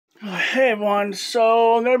Hey everyone,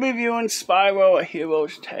 so I'm going to be viewing Spyro, A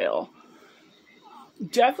Hero's Tale.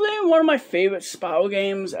 Definitely one of my favorite Spyro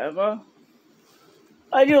games ever.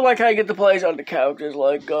 I do like how I get to play as other characters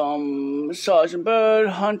like Sergeant Bird,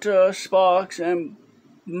 Hunter, Sparks, and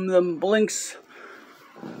the Blinks.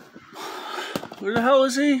 Who the hell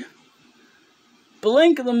is he?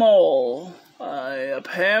 Blink the Mole.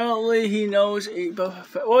 Apparently he knows, he's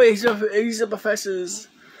the professor's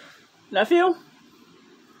nephew?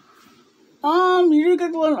 You do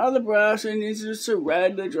get to learn other brass and introduce to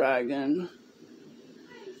Red the Dragon.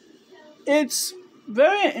 It's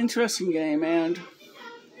very interesting game, and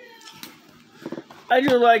I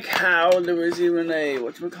do like how there was even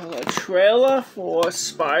a trailer for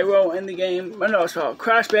Spyro in the game. No, it's called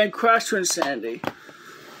Crash to Insanity.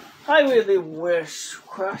 I really wish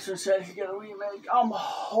Crash to Insanity could get a remake. I'm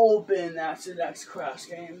hoping that's the next Crash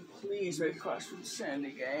game. Please make a Crash to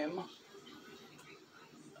Insanity game.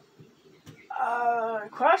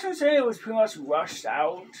 Crash to Insanity was pretty much rushed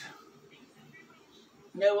out.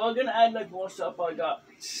 Yeah, we're gonna add more stuff I got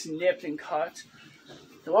snipped and cut.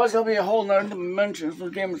 There was gonna be a whole nother dimension, so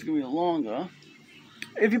the game is gonna be longer.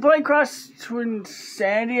 If you play Crash to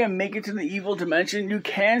Insanity and make it to the evil dimension, you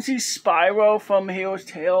can see Spyro from Hero's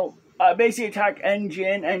Tale basically attack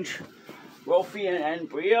Engine and Trophy and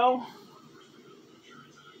Brio.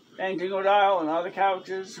 And Dingodile and other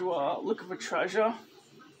characters who are looking for treasure.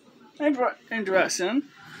 Interesting.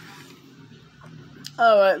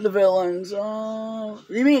 Alright, the villains.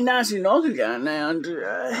 You meet Nancy Nog again, and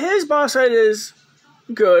his boss fight is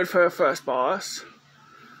good for a first boss.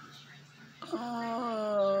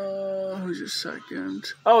 Who's your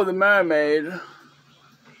second? Oh, the mermaid.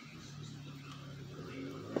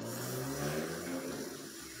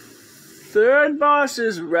 Third boss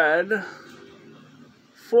is Red.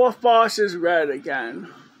 Fourth boss is Red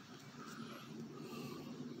again.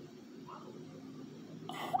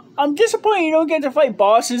 I'm disappointed you don't get to fight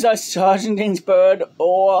bosses as Sergeant Bird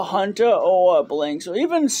or Hunter or Blinks or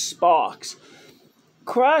even Sparks.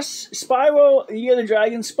 Spyro, Year of the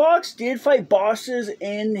Dragon, Sparks did fight bosses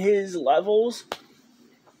in his levels.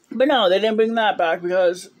 But no, they didn't bring that back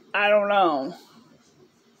because, I don't know.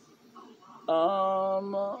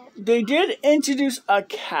 They did introduce a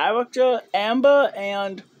character, Ember,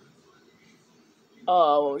 and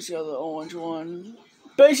what was the other orange one?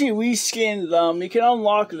 Basically, we skinned them. You can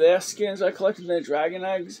unlock their skins. I collected their dragon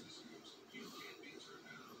eggs.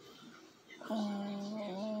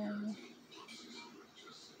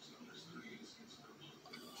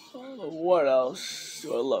 What else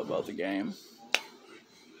do I love about the game?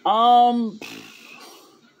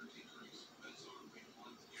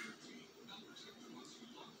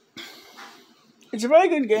 It's a very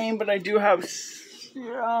good game, but I do have,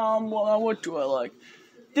 well, what do I like?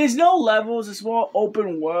 There's no levels, it's more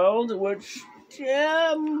open world, which,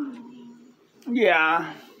 yeah.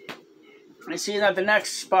 I see that the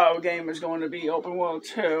next Spyro game is going to be open world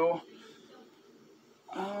too.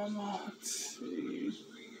 Let's see.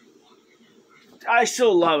 I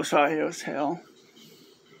still love Spyro's Tale.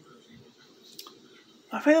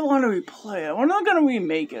 I really want to replay it. We're not going to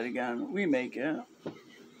remake it again. Remake it.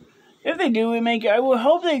 If they do remake it, I would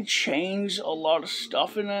hope they change a lot of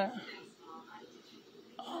stuff in it.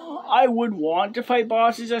 I would want to fight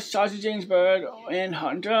bosses as Sergeant Bird and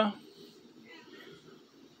Hunter.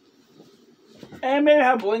 And maybe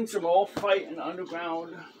have Blinks and Mole fight an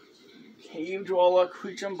underground cave dweller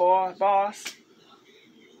creature boss.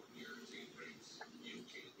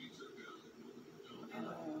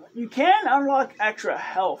 You can unlock extra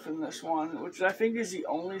health in this one, which I think is the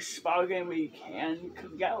only Spyro game where you can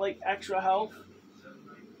get like extra health.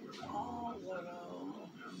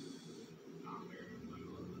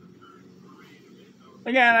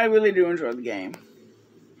 Again, I really do enjoy the game.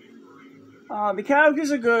 The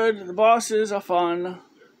characters are good. The bosses are fun.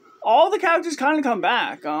 All the characters kind of come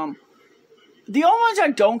back. The only ones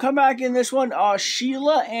that don't come back in this one are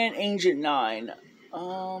Sheila and Agent 9.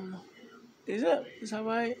 Is that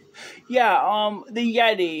right? Yeah, the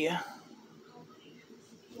Yeti.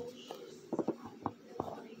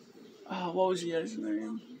 What was the Yeti's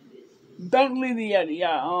name? Bentley the Yeti,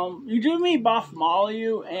 yeah. You do meet Boff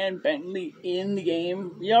Molyneux and Bentley in the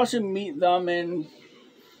game. You also meet them in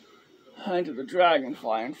Hunt of the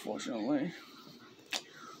Dragonfly, unfortunately.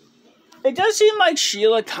 It does seem like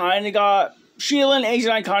Sheila and Agent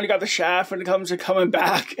 9 kind of got the shaft when it comes to coming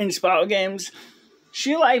back in Spyro games.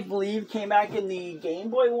 Sheila, I believe, came back in the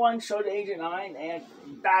Game Boy one, showed Agent 9, and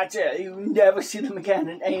that's it. You never see them again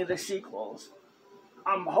in any of the sequels.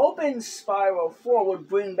 I'm hoping Spyro 4 would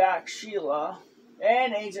bring back Sheila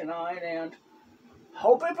and Agent 9, and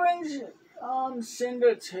hope it brings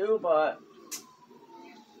Cinder too, but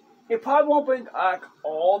it probably won't bring back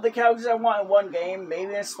all the characters I want in one game.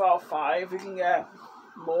 Maybe in Spyro 5 we can get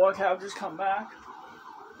more characters come back.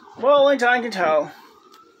 Well, only time can tell.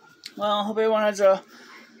 Well, hope everyone has a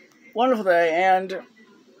wonderful day, and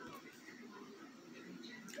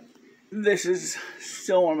this is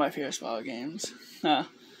still one of my favorite Spyro games.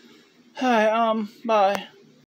 Hi, bye.